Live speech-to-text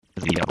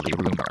The Ugly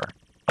Rumor.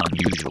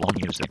 Unusual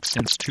music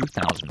since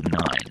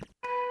 2009.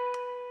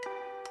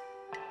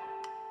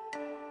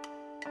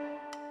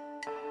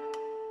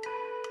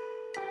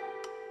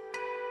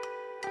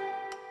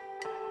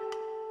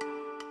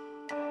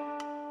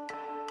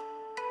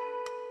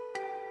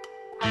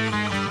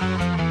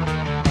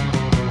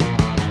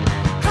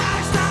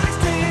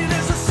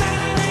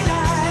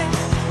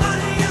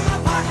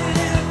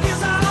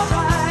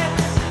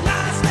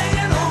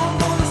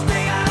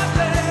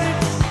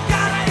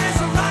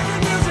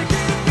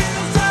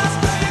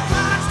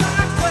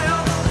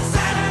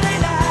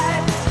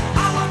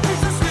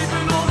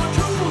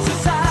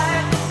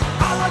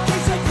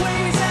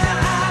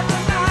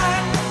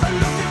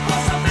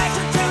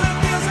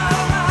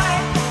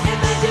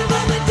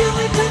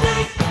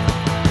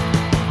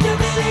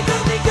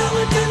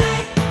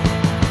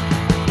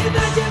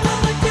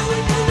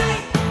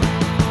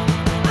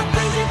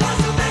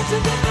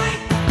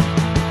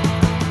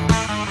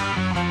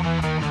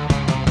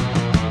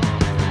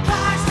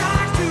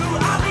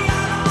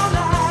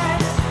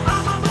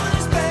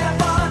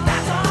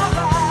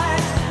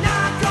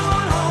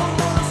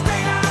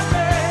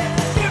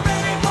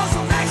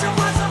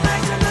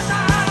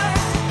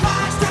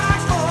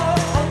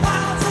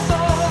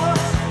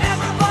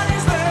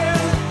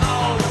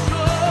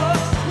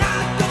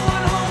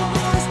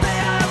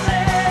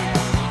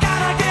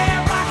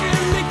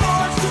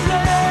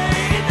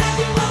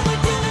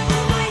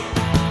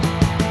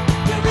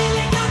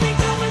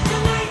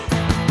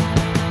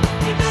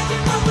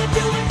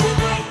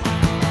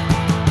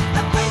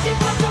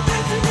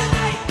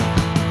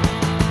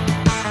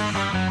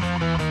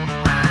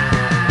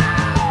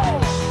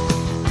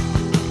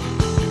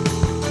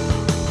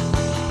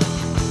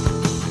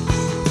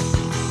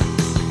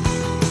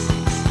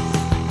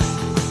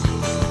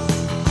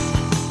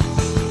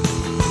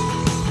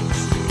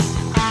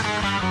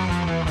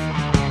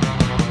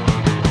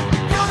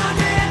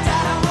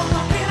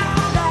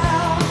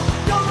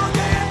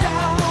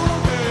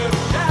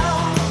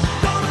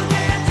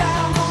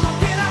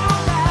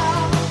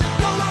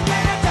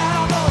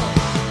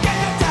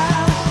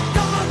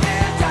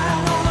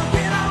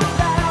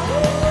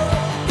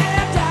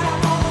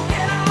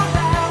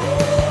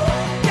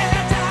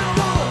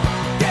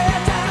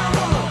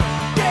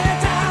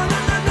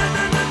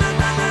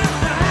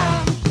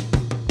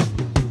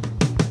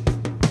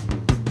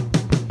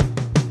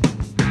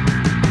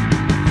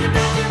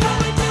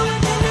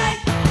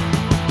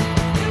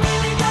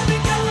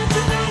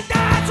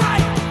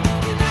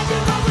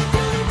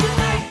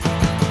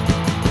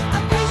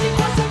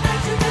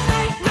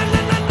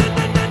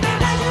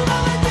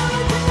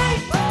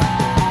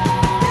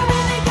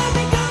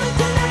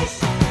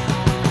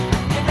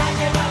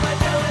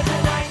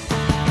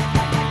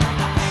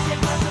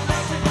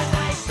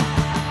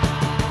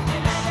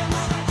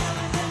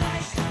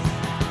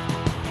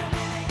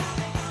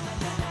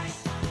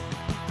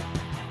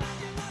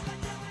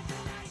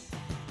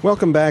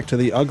 Welcome back to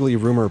the Ugly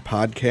Rumor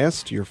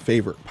Podcast, your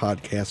favorite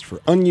podcast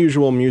for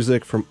unusual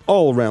music from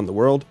all around the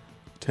world.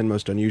 10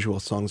 most unusual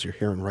songs you're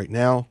hearing right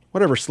now.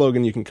 Whatever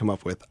slogan you can come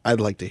up with, I'd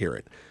like to hear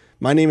it.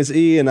 My name is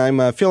E, and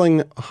I'm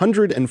feeling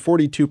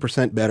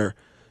 142% better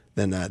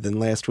than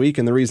last week.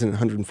 And the reason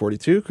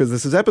 142, because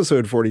this is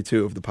episode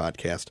 42 of the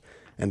podcast.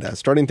 And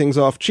starting things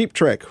off, Cheap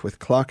Trick with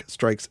Clock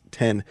Strikes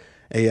 10.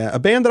 A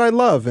band that I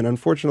love and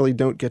unfortunately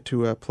don't get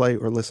to play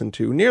or listen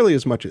to nearly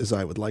as much as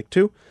I would like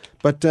to.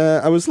 But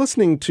I was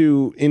listening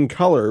to In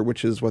Color,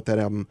 which is what that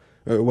album,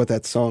 what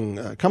that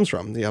song comes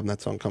from, the album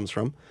that song comes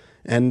from.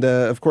 And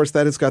of course,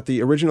 that has got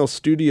the original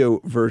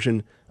studio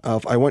version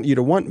of I Want You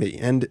to Want Me.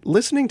 And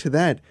listening to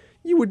that,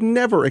 you would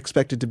never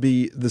expect it to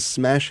be the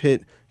smash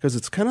hit because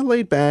it's kind of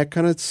laid back,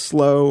 kind of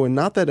slow, and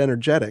not that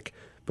energetic.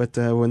 But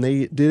when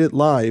they did it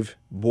live,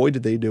 boy,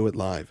 did they do it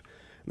live.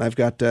 And I've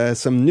got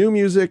some new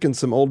music and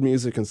some old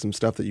music and some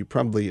stuff that you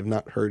probably have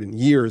not heard in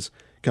years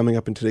coming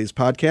up in today's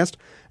podcast.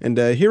 And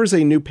here is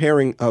a new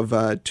pairing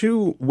of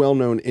two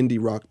well-known indie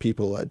rock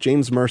people,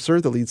 James Mercer,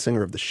 the lead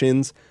singer of The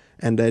Shins,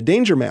 and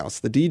Danger Mouse,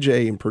 the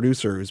DJ and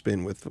producer who's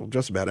been with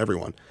just about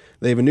everyone.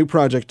 They have a new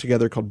project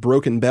together called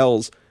Broken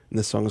Bells, and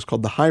this song is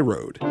called The High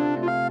Road.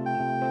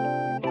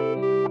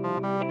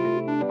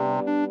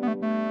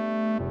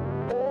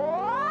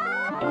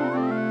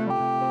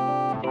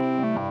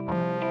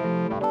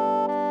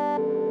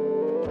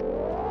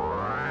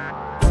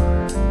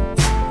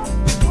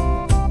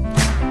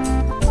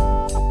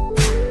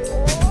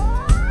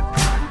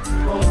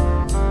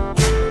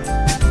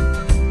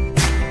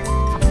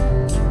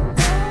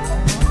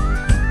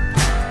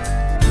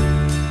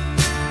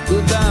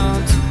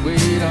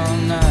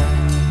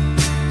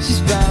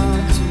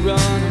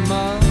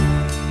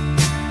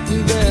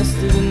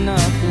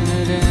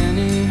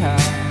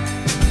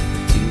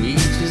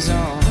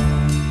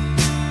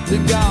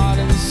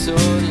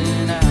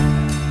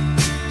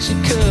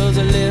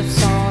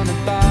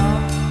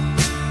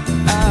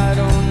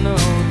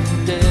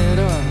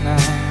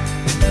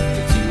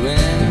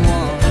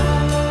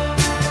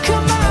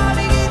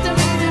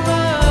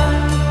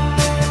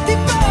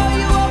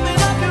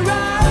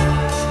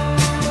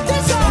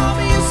 Tell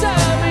me yourself.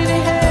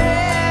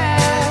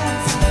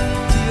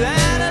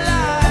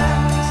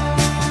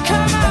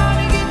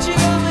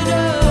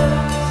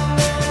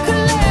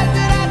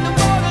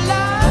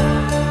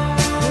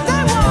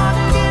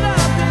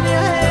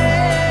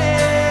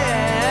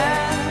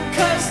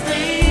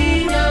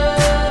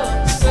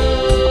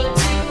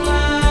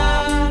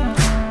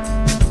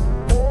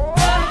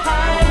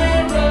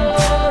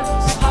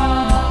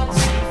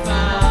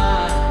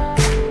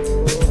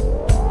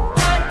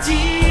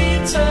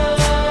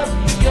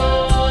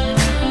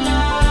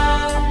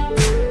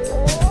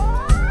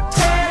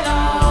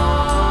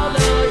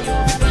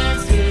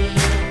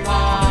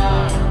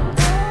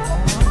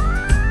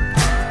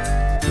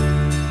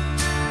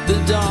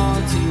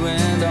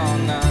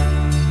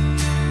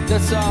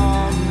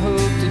 thought and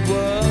hoped it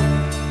was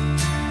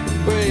a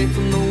break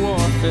from the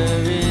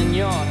warfare in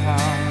your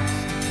house.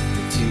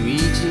 But to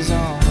each his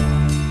own.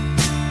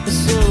 The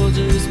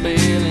soldier's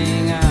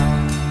bailing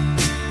out.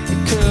 He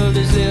curled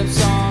his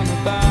lips on the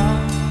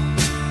bow.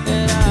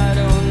 And I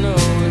don't know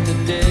if the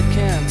dead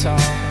can talk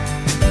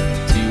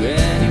to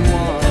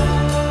anyone.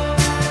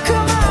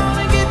 Come on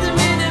and get the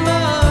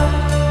minimum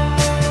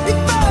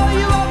before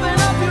you open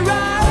up your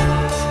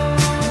eyes.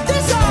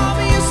 This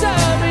army is so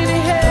many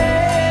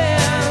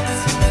hands.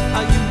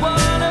 Are you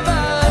one of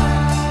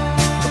us?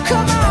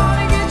 Come on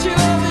and get your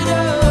open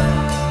up.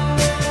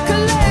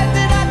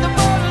 Collected at the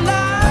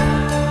borderline.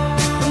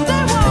 And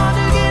they want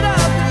to get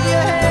up in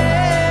your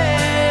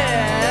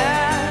head.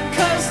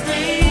 'Cause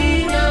they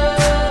know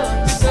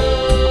so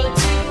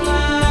to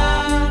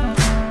climb.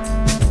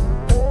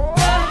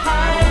 The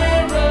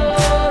high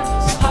road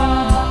is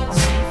hard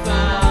to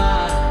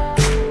find.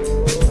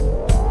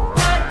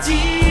 A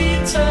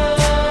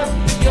detour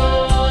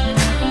you're in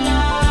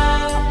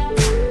line.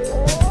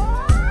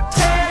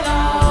 Tell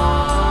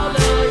all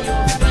of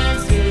your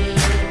friends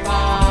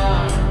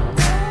goodbye.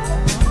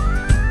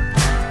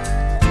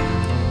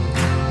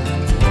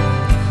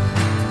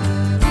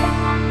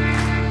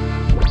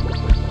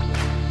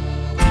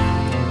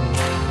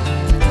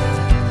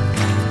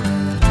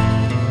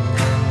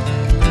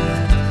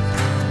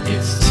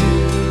 It's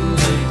too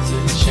late to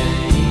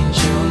change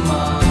your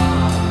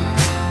mind.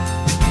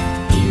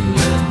 You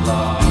let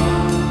love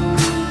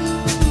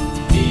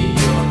be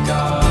your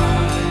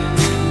guide.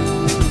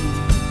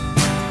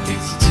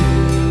 It's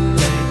too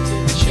late to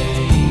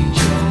change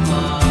your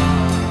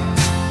mind.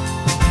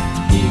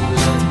 You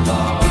let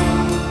love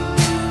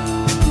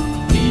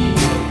be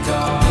your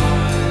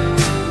guide.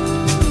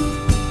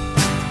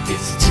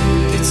 It's too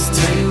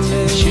late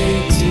to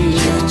change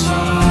your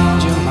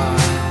mind.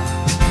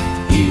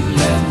 You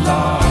let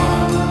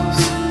loss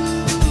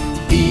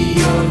be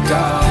your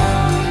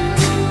guide.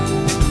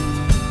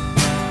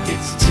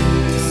 It's too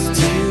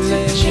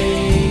late to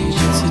change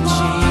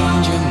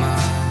your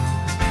mind.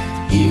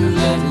 You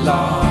let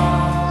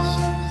loss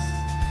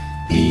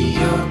be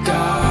your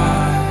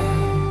guide.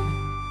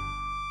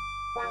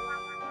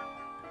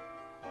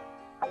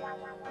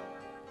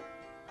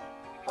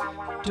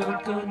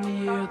 Don't go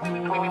near the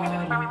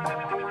water.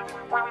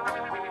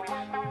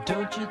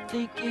 Don't you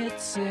think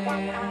it's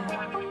sad?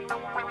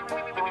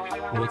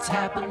 What's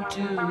happened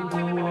to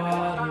the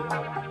water?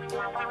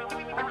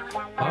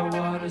 Our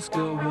water's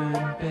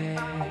going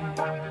bad.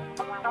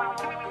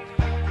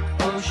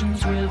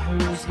 Oceans,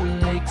 rivers,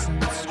 lakes,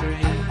 and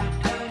streams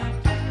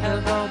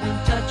have all been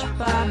touched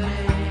by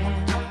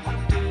man.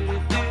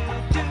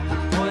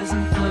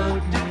 Poison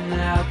floating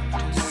out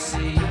to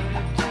sea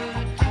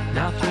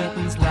now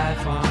threatens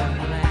life on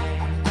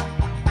land.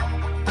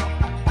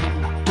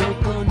 Don't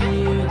go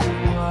near the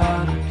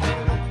water.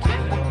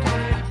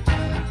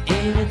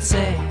 Ain't it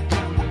sad?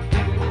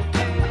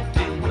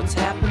 What's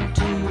happened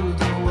to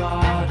the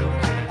water?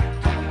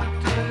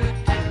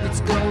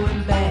 It's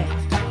going bad.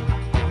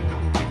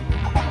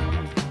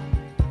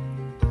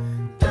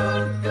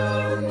 Don't go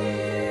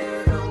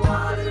near the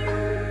water.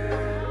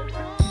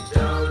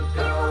 Don't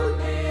go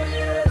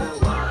near the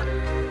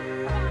water.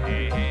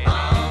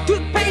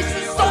 Toothpaste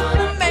and soap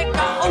will make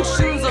our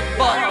oceans a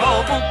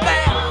bubble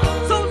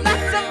bath. So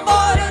let's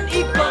avoid an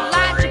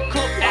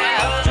ecological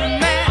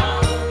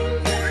aftermath.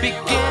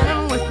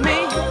 Beginning with me.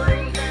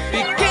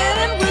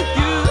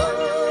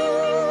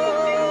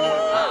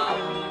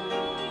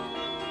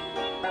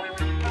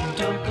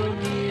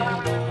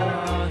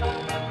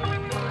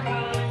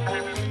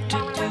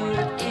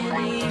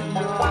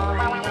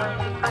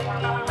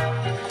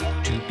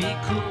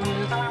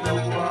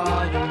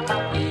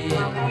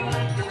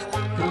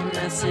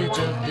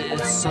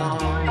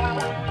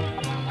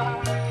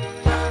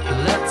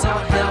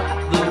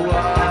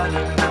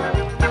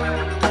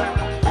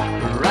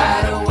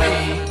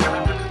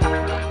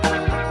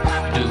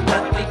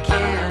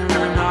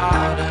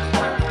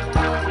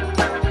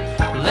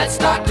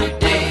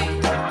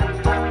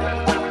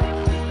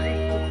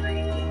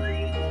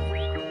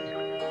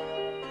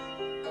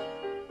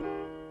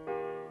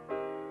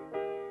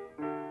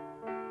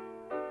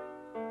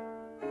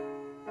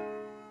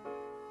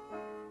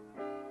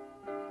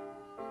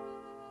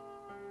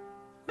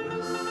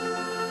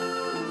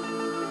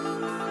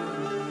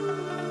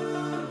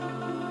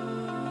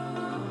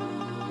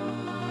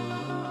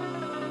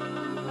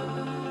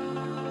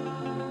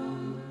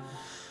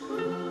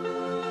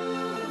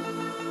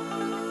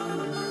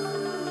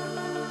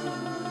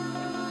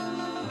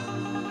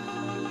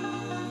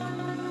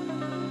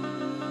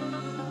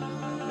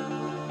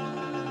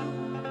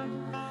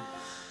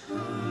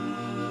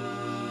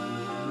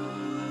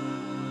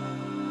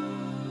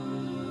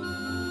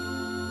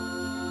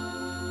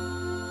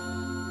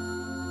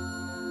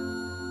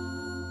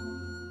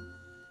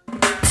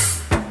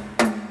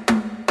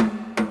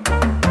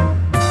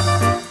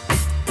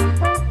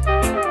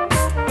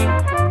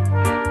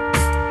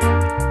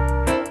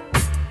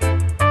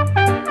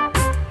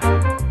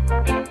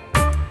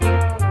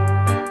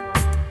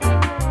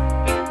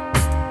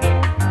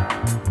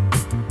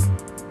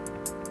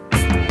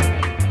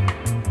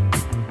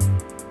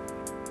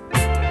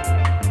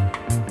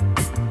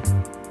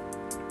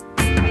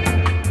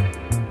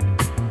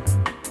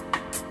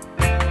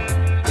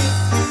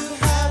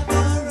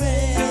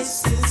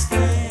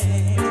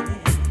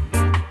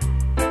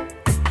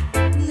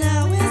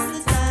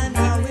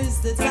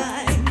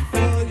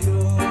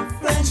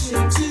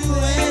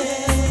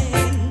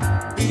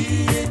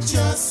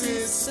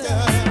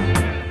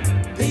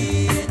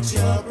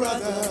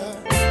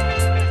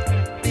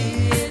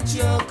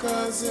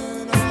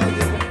 cousin or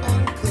your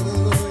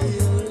uncle or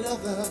your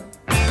lover.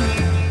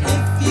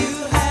 If you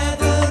have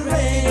a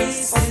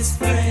racist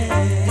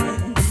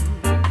friend,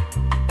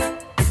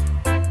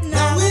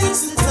 now is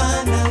the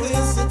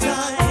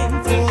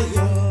time for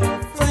your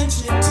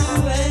friendship to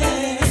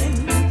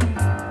end.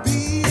 Be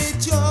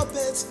it your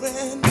best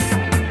friend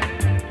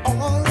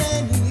or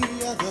any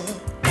other.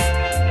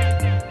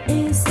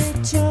 Is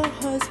it your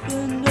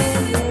husband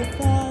or your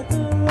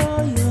father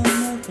or your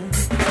mother?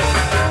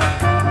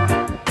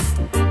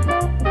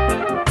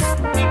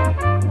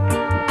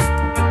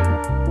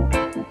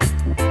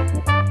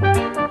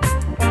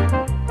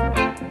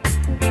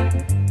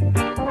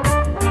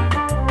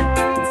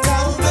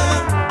 Tell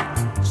them,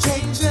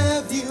 change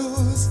their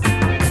views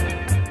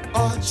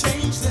or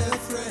change their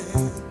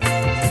friends.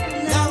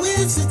 Now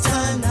is the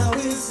time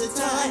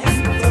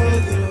for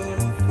your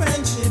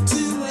friendship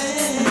to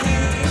end.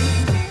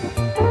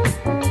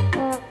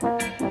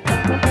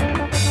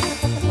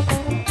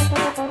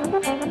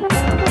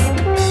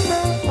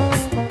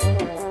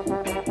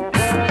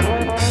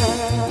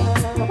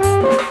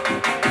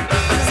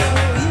 So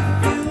if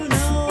you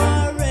know a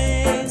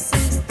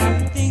racist who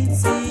thinks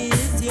he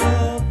is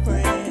your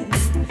friend,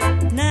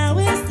 now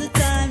is the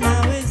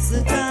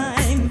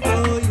time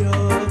for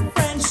your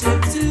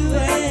friendship to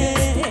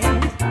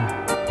end.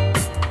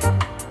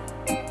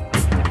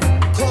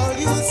 Call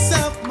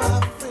yourself my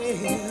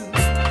friend.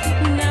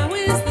 Now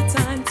is the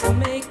time to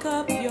make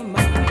up your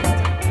mind.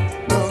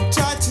 Don't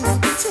try to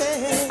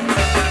pretend.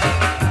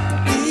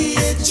 Be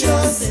it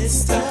your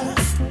sister,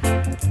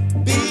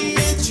 be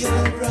it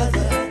your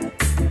brother,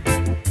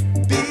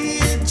 be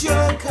it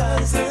your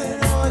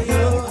cousin or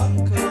your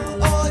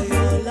uncle or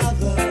your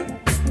lover.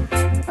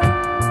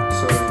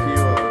 So if you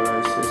are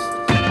racist,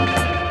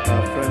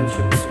 our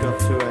friendship has got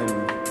to end.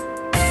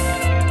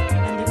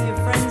 And if your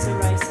friends are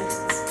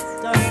racists,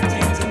 don't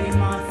pretend to be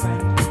my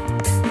friend.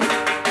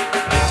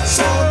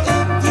 So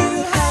if you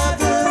have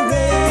a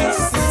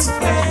racist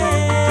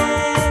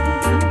friend,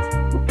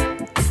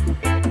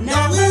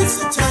 now is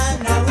the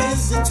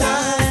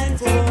time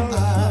for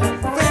our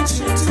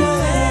friendship to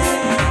end.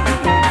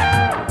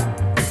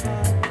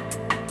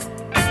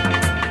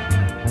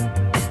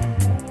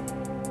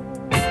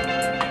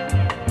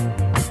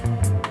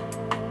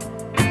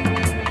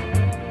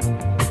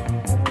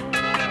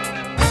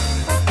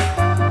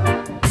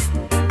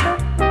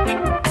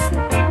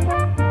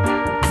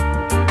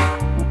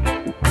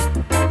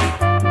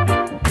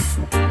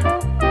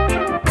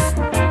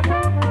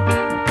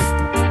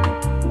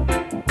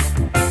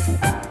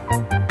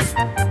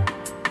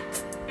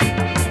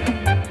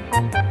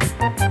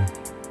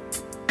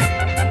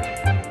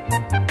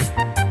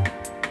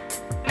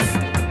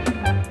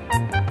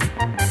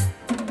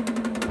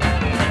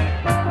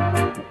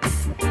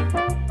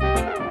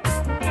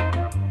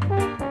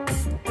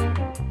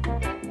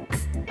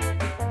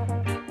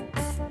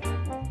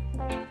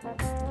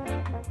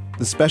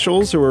 The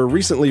Specials, who were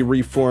recently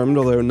reformed,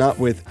 although not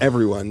with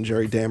everyone.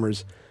 Jerry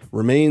Dammers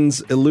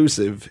remains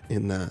elusive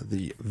in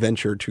the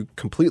venture to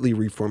completely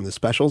reform the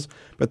Specials,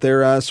 but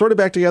they're sort of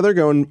back together,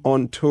 going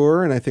on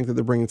tour, and I think that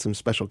they're bringing some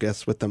special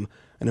guests with them.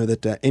 I know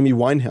that Amy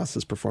Winehouse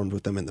has performed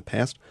with them in the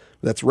past.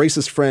 That's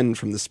Racist Friend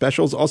from the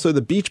Specials. Also,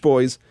 the Beach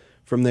Boys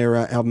from their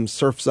album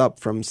Surf's Up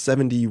from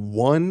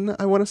 71,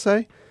 I want to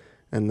say.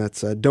 And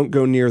that's Don't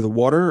Go Near the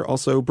Water.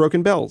 Also,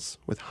 Broken Bells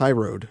with High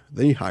Road,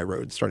 the High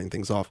Road, starting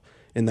things off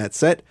in that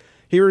set.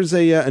 Here's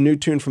a new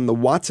tune from the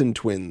Watson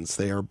Twins.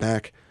 They are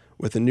back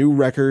with a new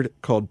record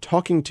called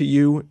Talking to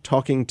You,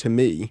 Talking to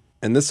Me.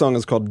 And this song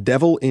is called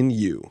Devil in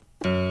You.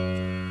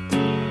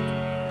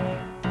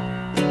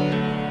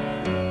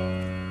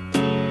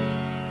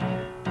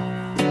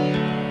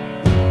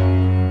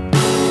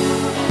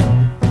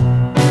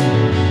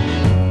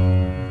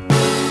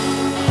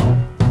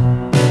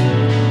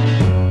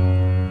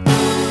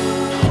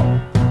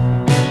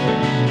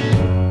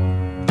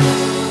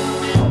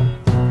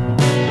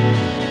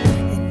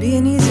 It'd be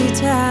an easy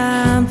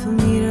time for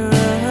me to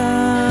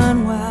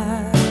run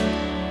wild.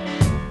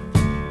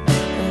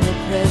 And the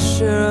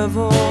pressure of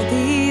all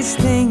these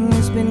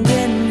things been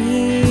getting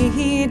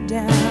me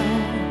down.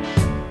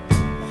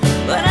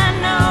 But I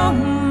know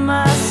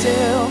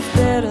myself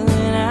better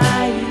than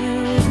I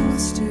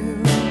used to.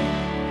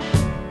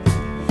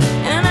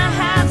 And I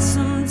have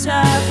some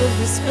type of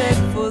respect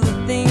for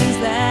the things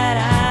that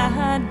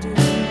I do.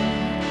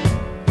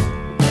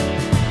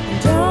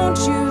 Don't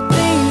you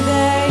think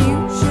that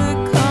you should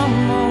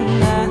come on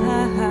now?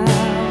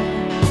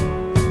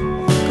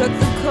 Cut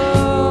the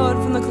cord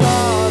from the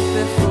cloth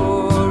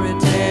before it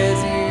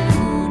tears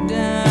you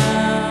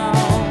down.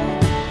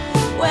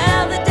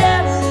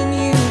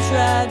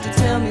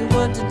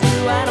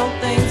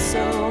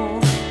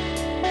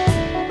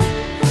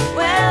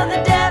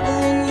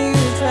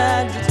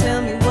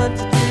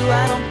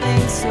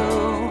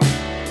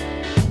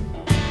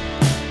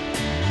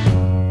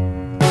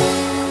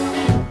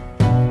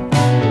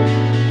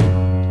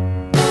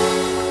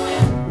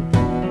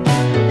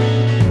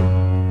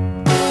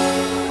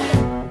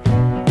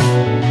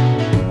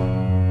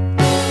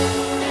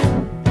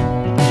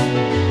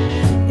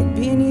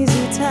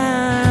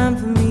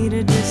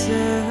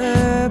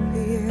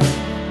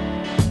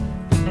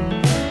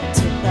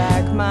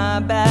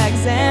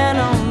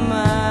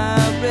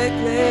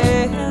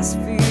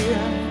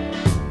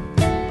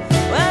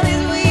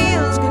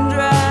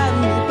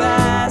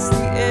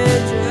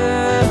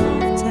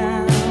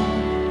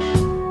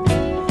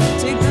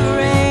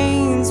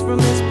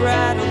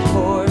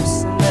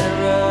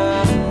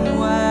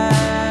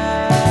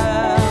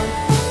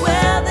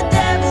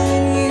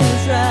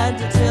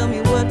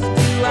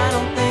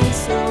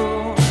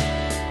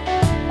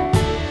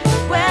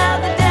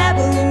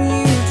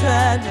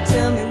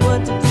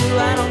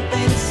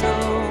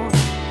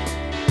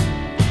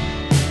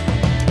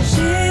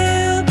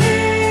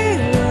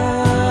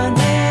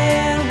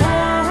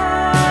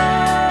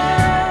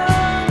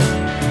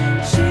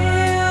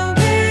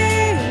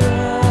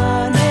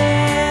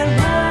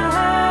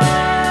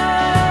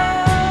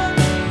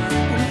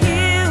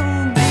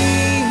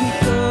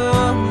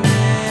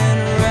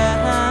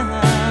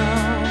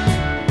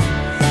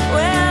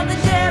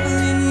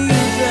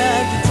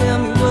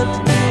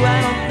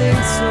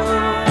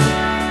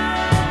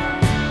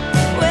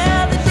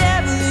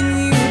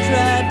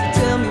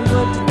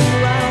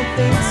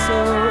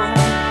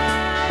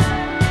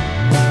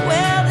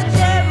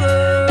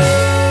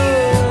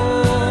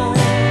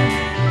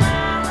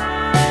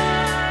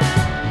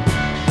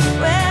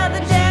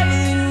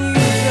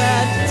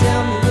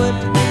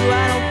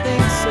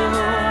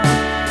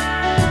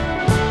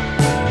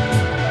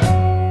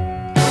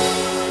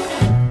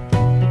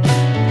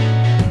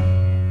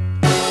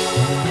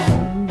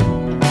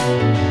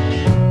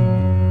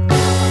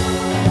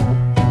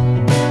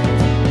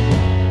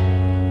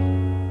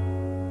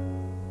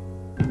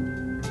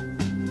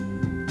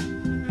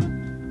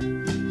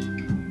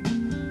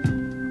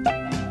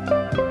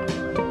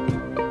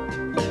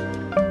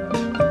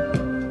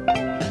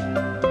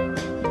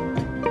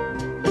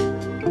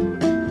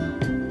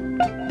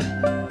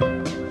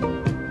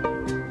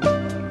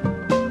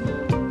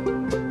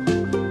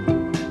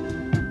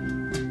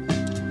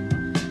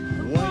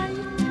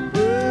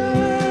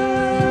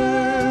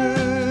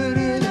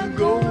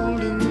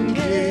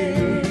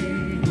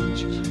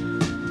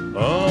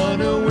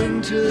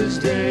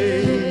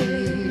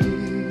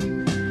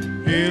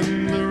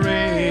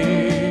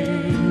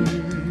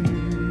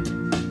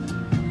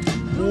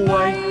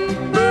 white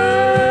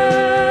bird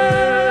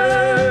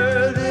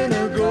in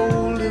a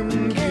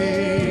golden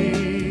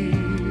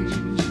cage,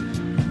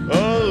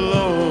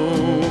 alone.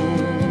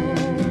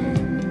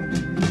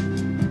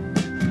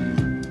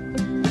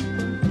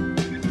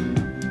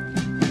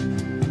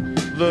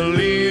 The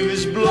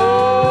leaves blow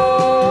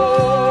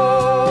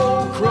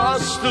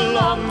across the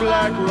long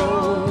black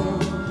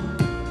road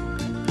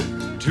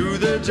to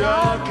the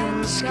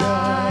darkened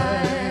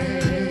sky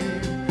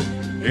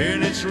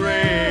in its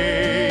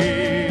rage,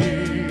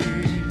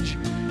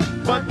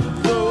 but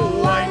the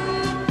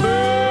white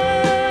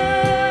bird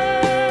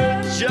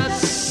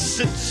just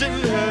sits in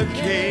her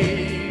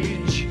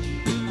cage,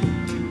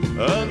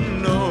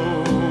 unknown.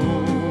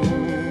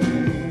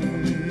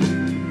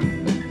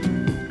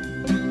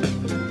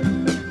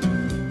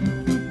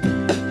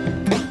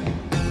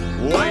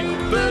 White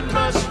bird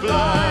must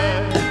fly,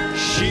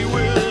 she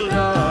will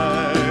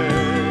die.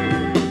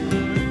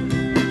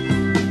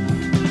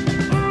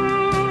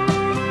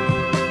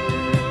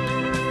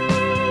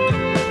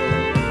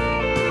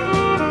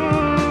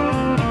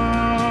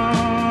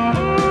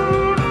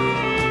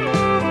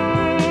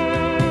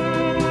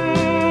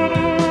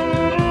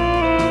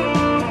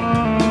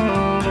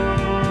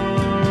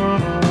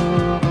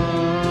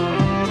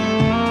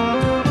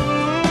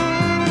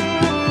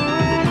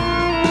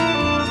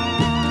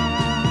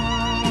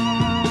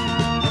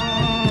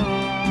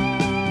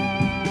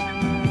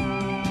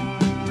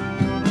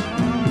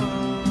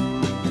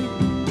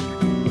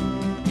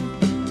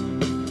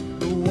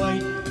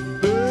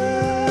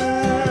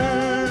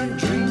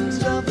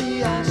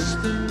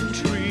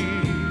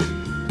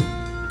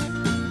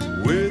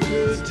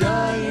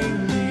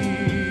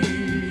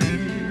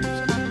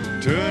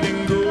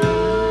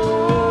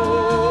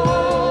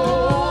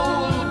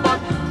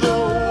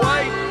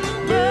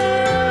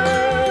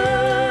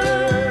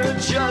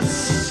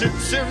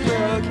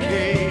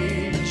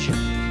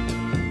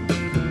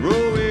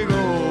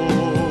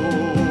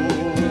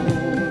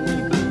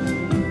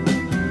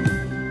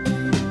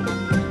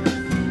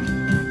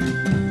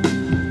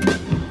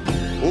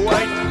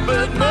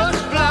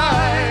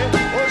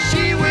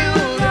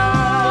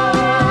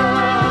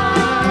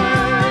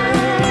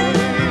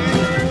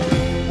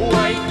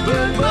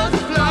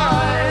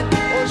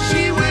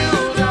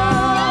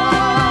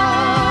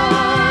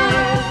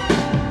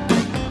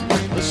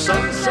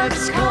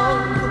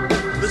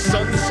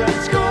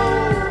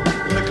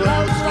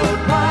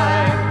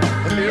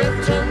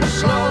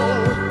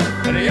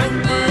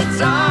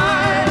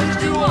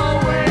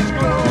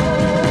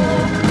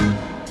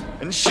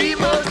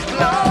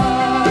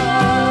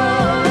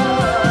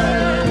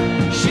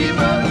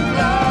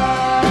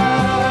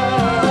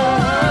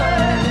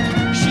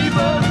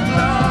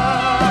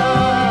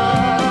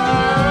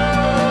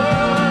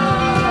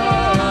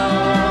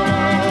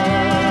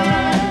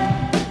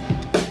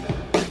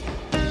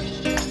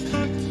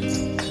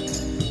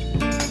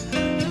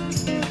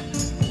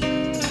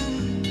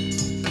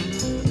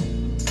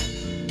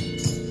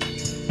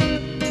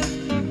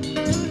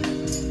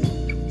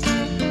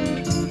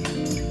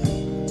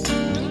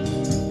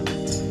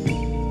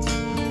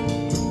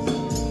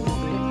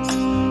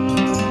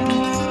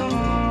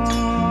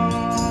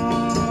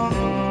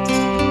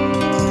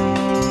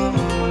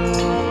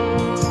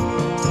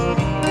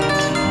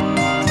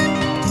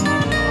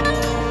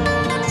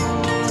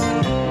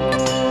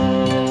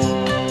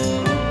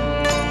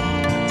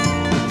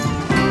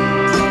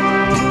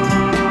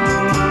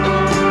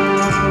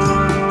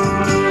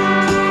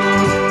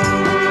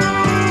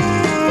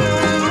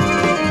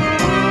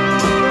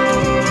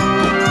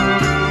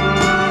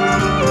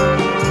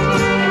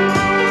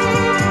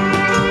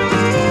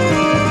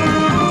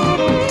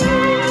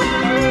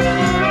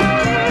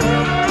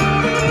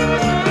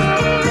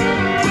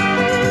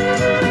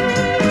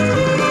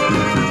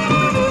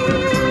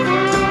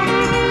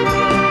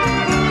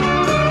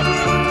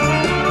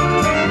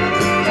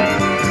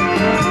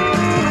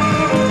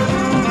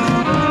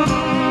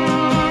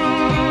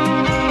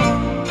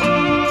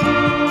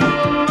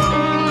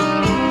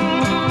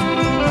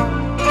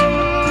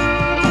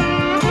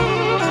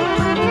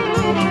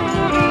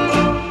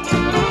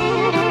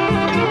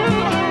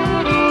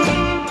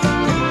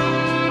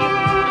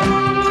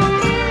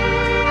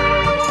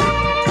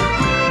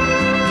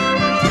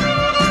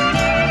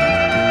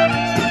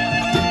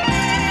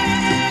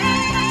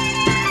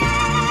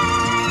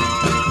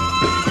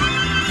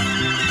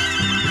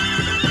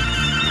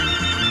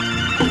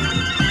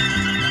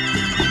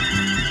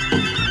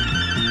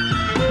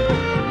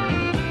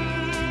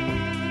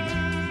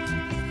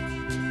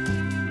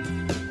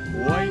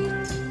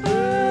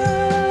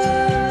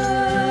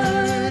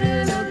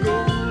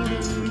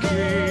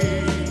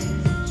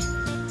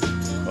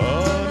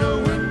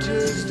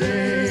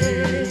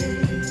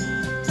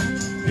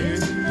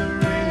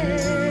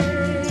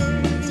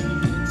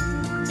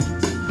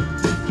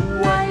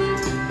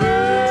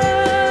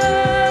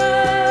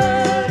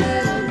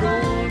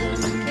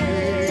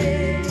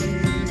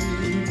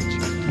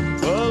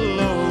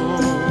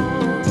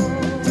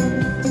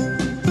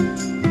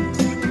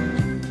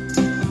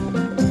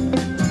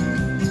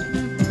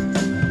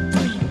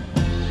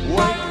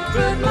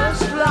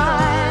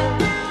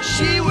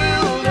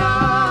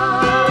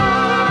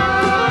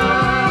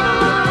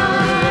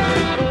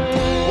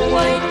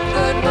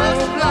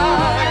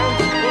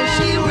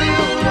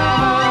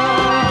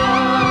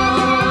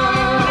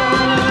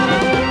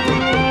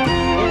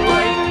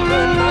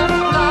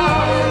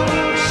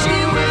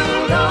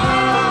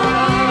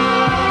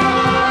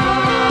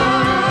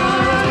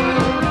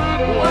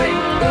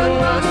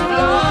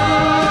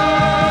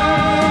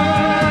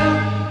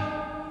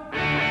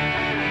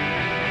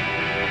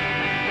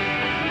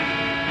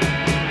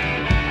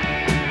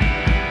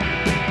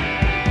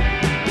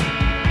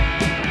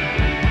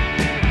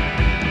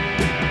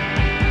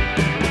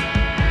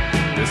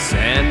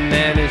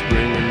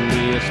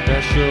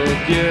 special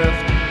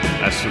gift,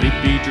 a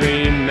sleepy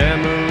dream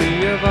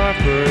memory of our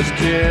first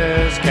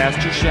kiss.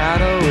 Cast your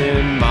shadow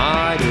in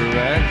my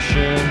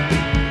direction.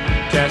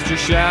 Cast your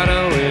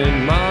shadow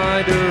in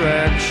my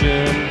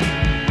direction.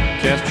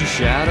 Cast your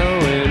shadow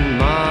in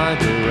my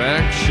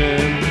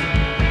direction.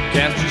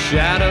 Cast your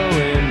shadow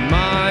in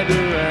my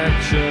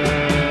direction.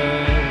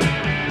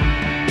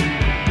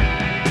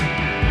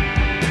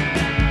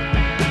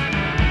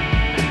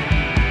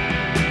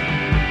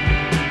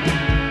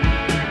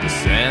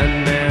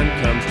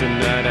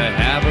 Tonight I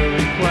have a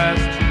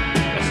request,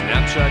 a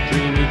snapshot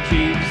dream you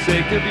keep,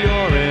 sake of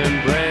your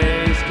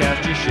embrace.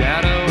 Cast your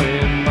shadow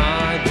in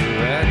my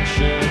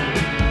direction.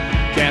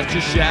 Cast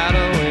your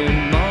shadow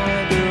in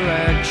my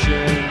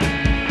direction.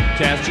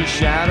 Cast your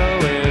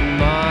shadow in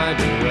my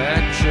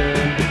direction.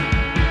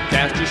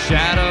 Cast your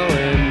shadow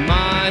in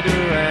my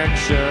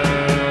direction.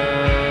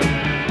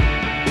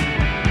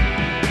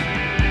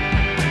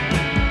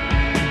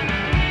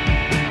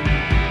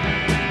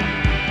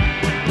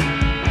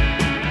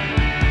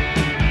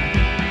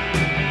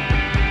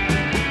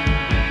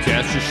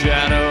 Cast your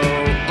shadow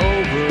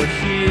over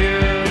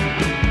here.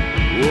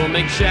 We'll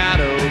make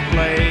shadow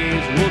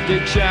plays. We'll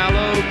dig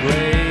shallow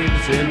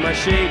graves in my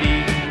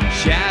shady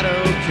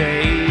shadow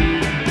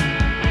cave.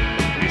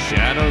 Your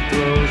shadow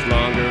throws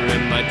longer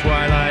in my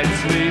twilight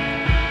sleep.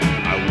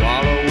 I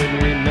wallow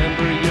and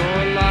remember your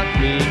lock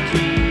me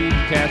key.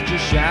 Cast your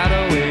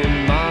shadow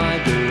in my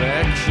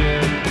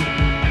direction.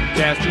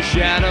 Cast your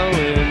shadow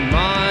in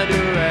my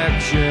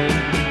direction.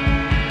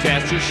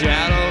 Cast your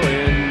shadow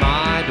in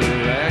my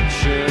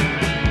direction.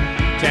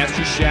 Cast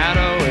your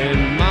shadow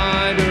in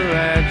my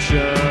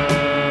direction.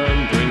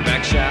 Bring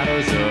back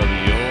shadows of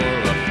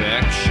your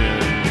affection.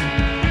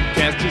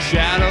 Cast your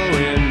shadow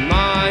in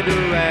my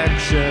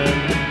direction.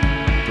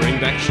 Bring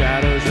back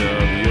shadows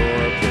of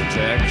your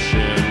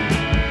protection.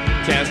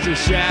 Cast your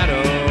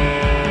shadow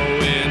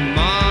in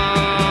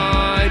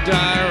my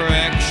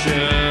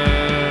direction.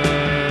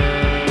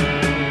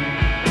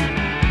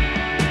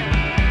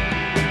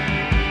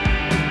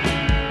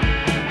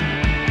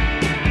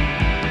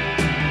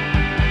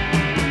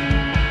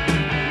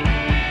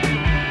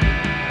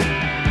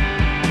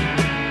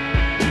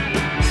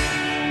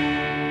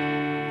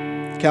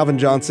 Calvin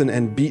Johnson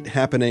and Beat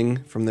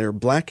Happening from their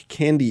Black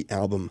Candy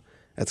album.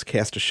 That's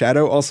Cast a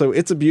Shadow. Also,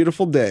 It's a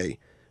Beautiful Day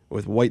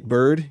with White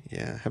Bird.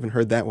 Yeah, haven't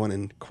heard that one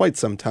in quite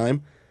some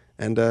time,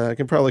 and I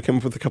can probably come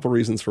up with a couple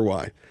reasons for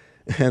why.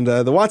 And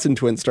the Watson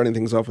Twins starting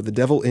things off with The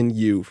Devil in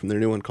You from their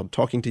new one called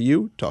Talking to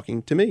You,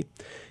 Talking to Me.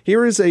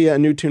 Here is a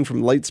new tune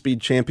from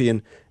Lightspeed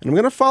Champion, and I'm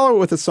going to follow it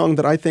with a song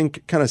that I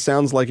think kind of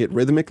sounds like it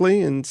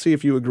rhythmically and see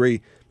if you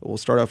agree. But we'll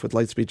start off with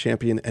Lightspeed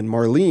Champion and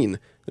Marlene.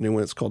 The new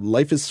one is called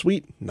Life is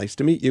Sweet. Nice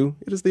to meet you.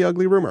 It is The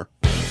Ugly Rumor.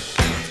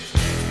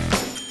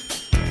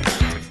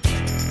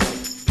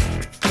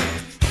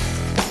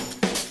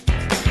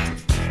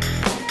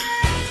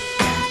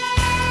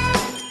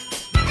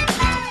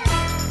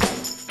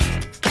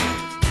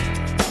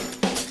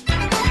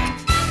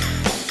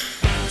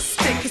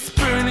 Stick a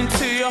spoon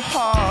into your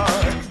heart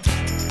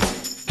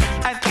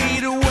and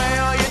eat away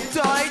all your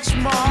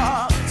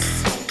Deutschmarks.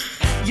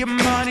 Your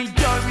money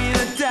don't mean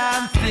a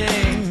damn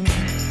thing.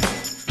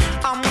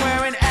 I'm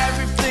wearing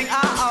everything I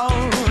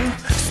own.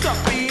 Stop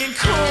being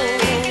cool.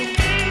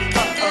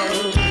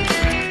 Uh-oh.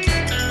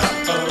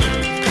 Uh-oh.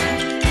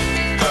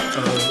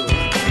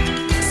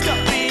 Uh-oh. Stop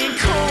being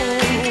cool.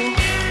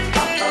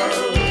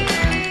 Uh-oh.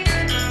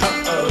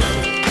 Uh-oh.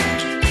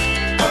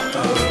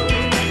 Uh-oh.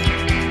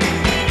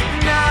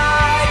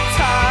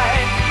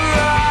 Nighttime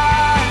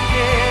running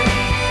in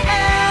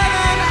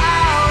and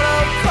out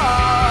of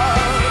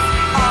cars.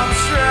 I'm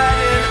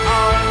shredding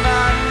all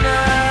my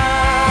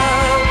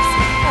nerves.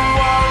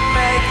 Won't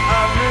make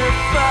a move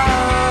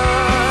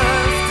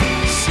first.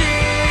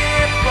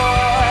 Shit,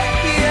 boy,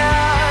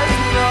 you're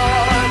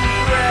not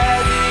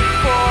ready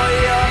for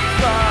your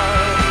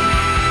fun.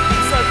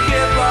 So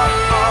give up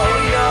all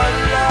your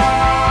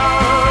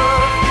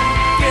love.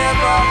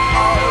 Give up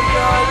all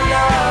your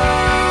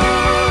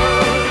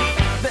love.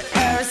 The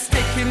air is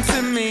sticking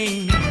to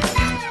me.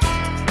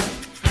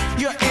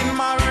 You're in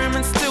my room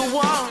and still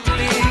won't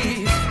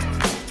leave.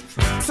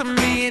 To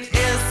me it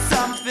is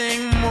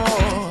something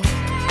more.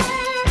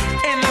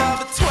 In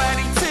love at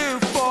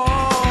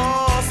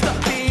 22-4. Stop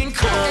being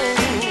cool.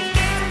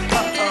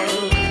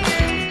 Uh-oh.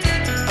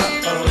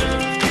 Uh-oh.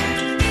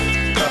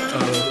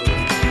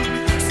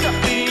 Uh-oh. Stop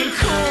being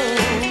cool.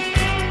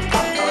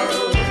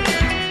 Uh-oh.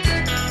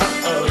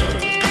 Uh-oh.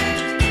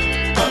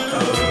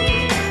 Uh-oh.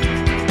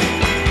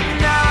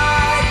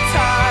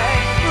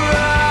 Nighttime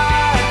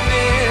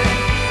running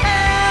in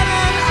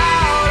and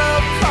out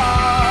of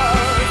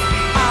cars.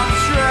 I'm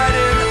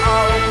shredding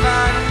all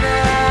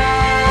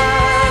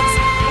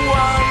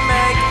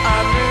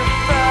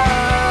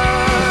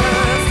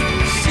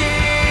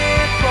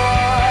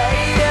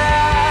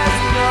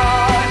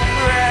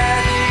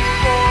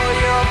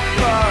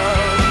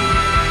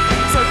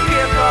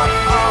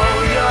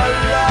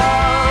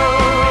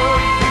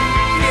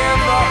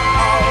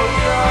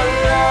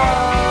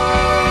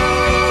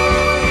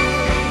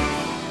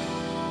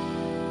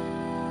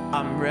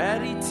I'm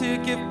ready to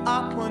give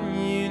up on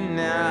you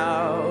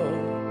now.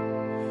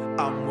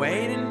 I'm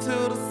waiting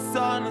till the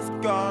sun has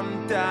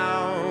gone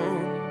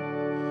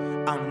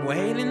down. I'm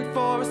waiting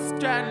for a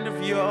strand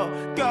of your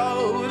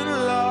golden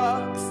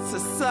locks to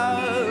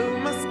sew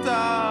my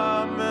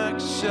stomach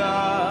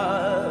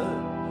shut.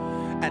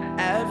 And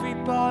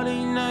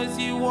everybody knows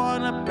you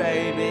want a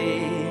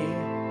baby,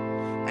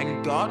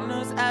 and God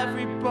knows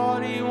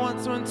everybody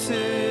wants one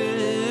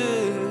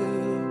too.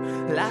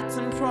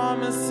 Latin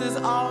promises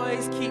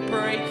always keep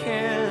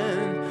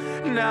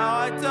breaking. Now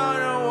I don't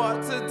know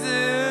what to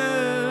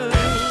do.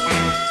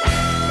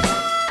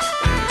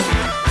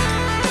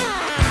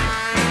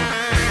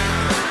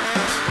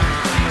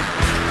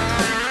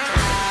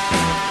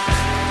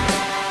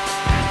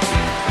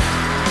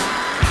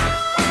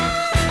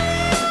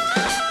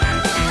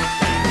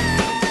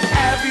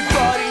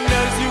 Everybody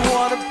knows you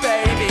want a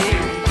baby,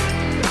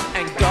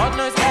 and God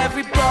knows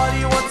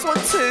everybody wants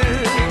one too.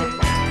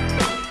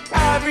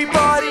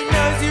 Everybody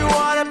knows you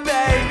want a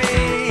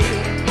baby,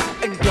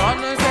 and God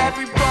knows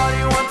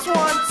everybody wants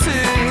one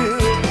too.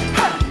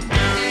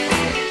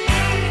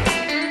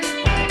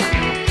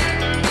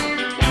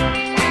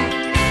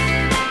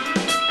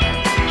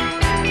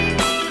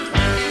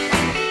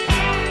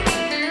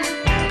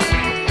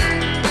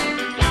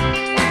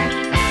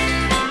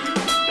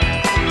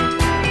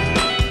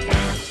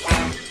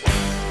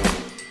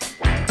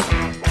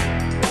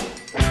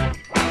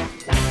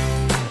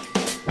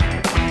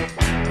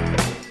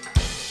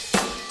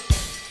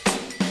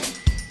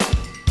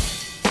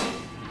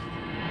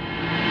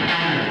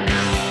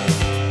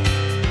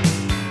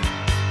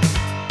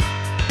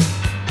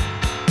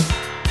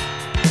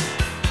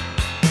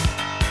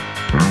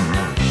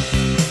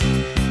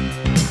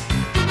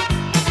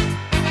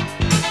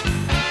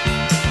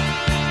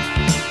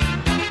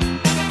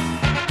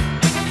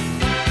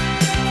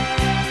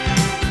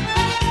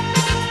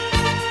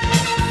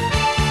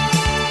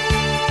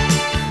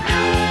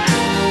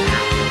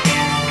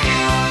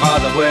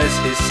 Father wears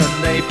his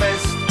Sunday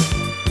best.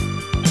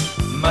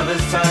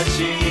 Mother's tired,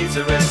 she needs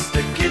a rest.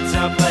 The kids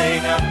are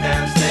playing up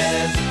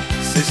downstairs.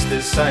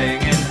 Sister's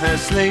sighing in her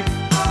sleep.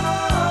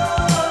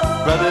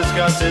 Brother's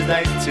got a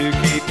date to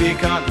keep, he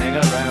can't hang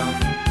around.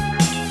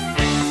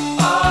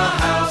 Our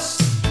house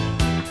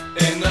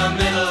in the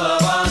middle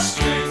of our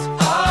street.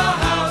 Our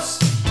house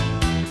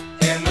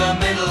in the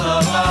middle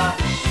of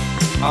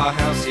our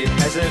house, it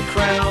has a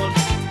crowd.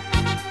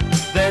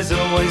 There's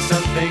always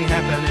something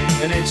happening,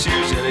 and it's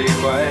usually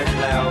quite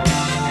loud.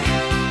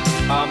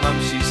 Our mum,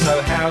 she's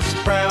so house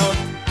proud.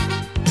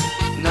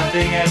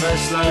 Nothing ever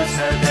slows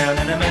her down,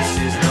 and a mess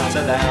is not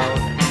allowed.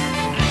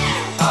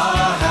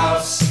 Our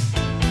house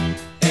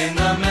in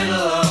the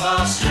middle of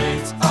our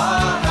street.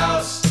 Our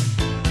house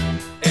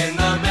in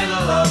the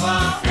middle of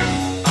our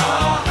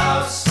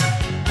house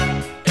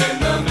in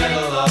the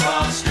middle of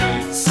our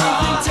street.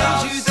 Something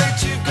tells you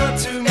that you've got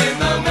to move in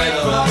the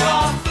middle of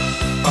our.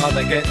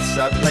 Father gets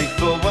up late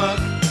for work.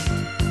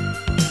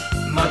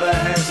 Mother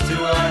has to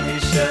iron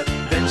his shirt.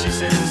 Then she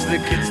sends the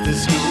kids to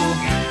school,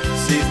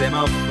 sees them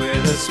off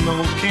with a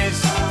small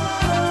kiss.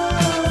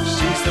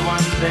 She's the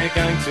one they're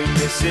going to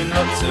miss in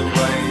lots of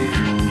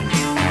ways.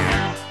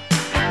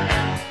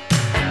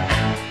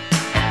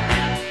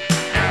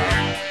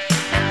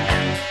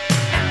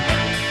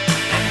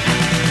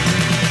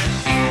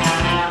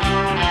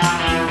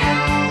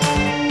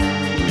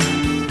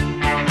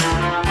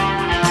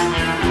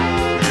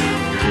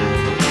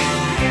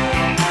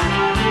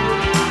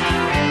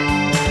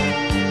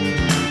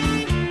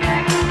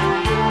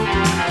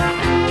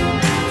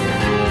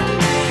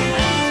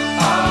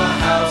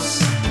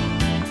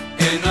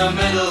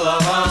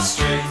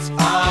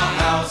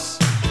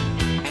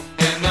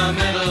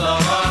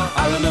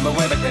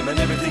 And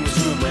everything was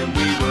room when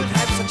we would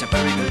have such a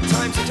very good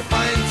time, such a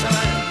fine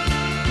time,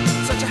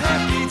 such a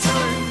happy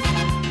time.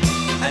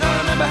 And I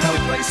remember how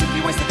we'd play, simply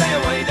waste the day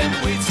away. Then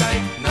we'd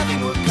say nothing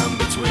would come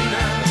between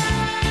us,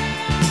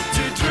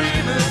 two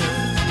dreamers.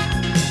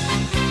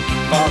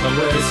 Father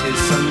wears his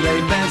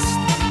Sunday best.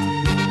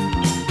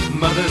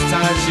 Mother's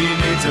tired, she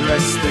needs a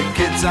rest. The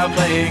kids are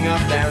playing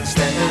up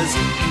downstairs.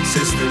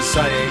 Sister's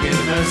sighing in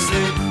her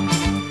sleep.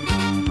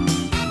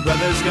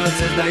 Brother's got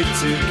a date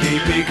to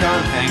keep, he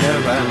can't hang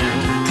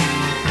around.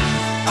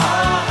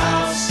 Our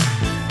house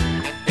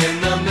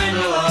in the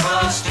middle of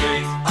our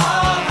street.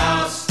 Our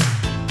house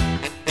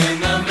in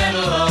the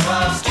middle of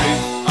our street.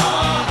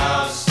 Our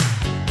house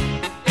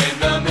in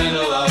the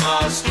middle of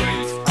our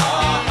street.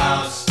 Our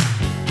house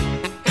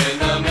in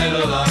the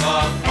middle of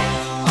our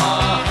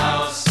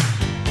house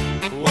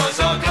was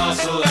our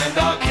castle and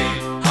our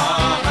keep.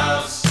 Our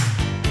house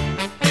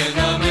in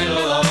the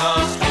middle of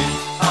our street.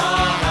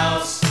 Our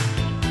house,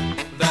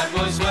 that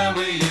was where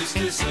we used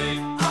to sleep.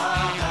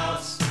 Our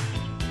house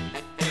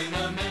in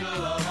the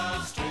middle of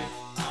our street.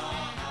 Our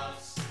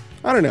house.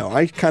 I don't know.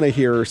 I kind of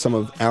hear some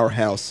of Our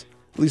House,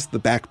 at least the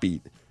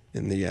backbeat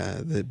in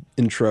the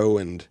intro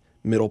and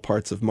middle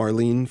parts of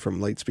Marlene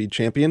from Lightspeed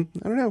Champion.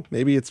 I don't know.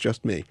 Maybe it's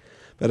just me.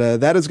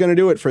 But that is going to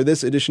do it for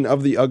this edition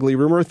of The Ugly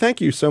Rumor.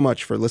 Thank you so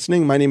much for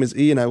listening. My name is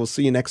E, and I will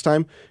see you next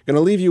time. Going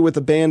to leave you with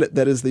a band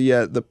that is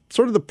the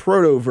sort of the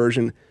proto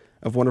version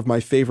of one of my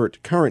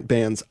favorite current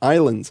bands,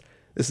 Islands.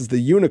 This is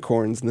the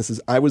Unicorns, and this is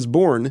I Was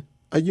Born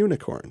a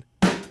Unicorn.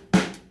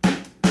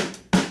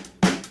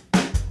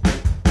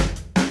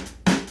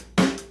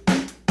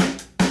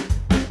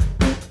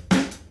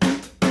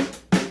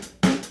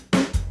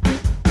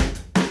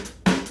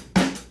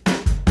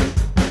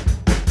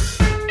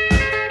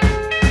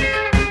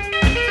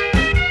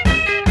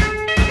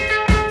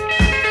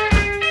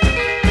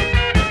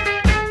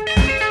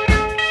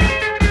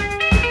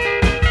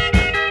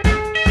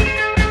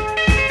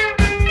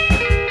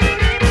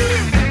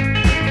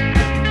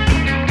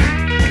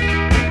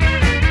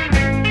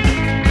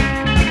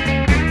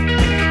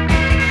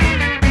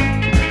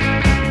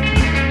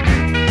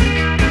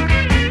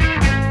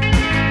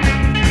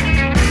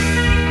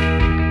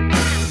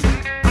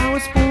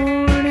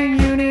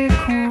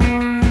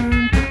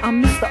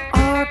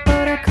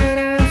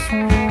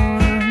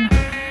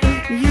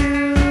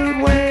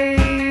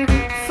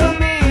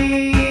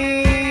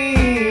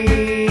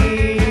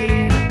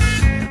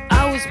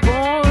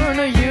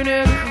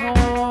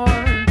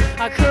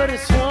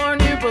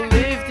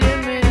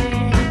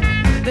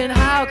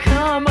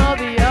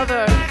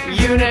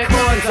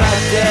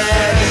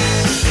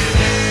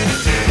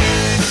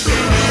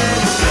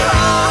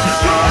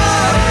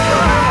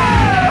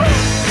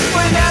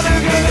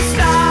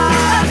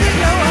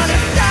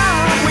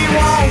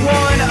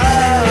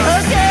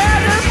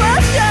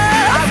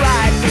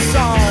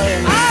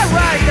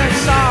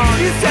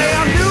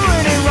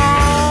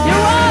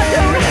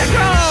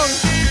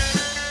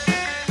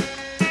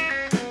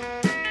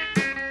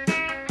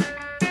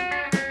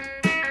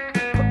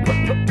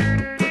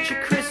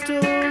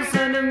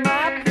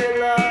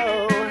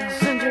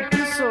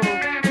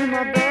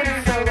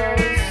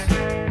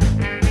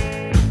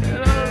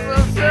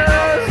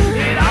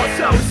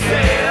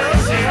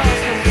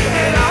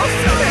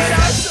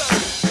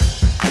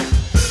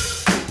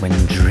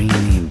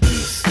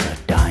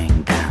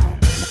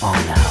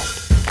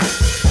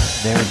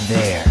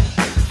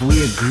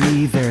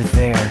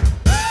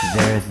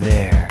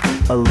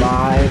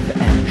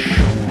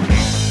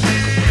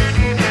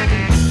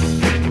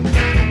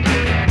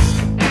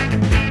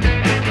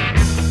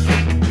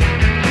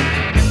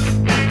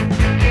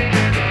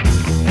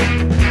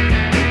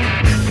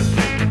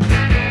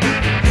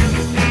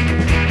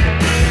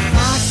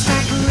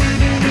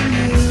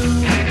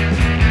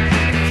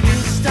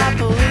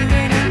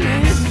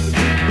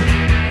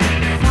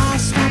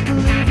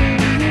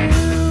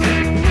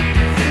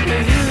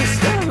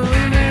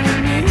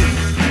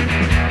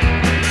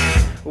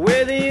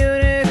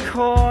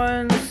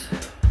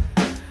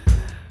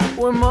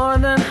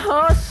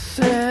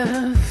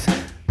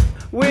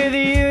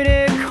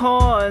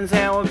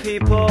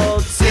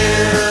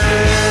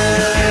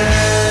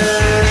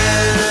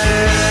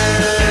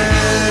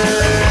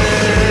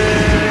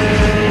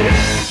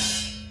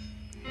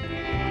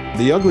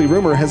 The Ugly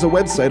Rumor has a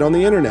website on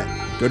the internet.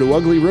 Go to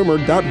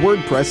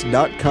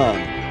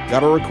uglyrumor.wordpress.com.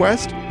 Got a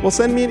request? Well,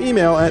 send me an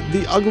email at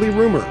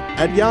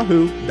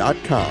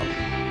theuglyrumor@yahoo.com.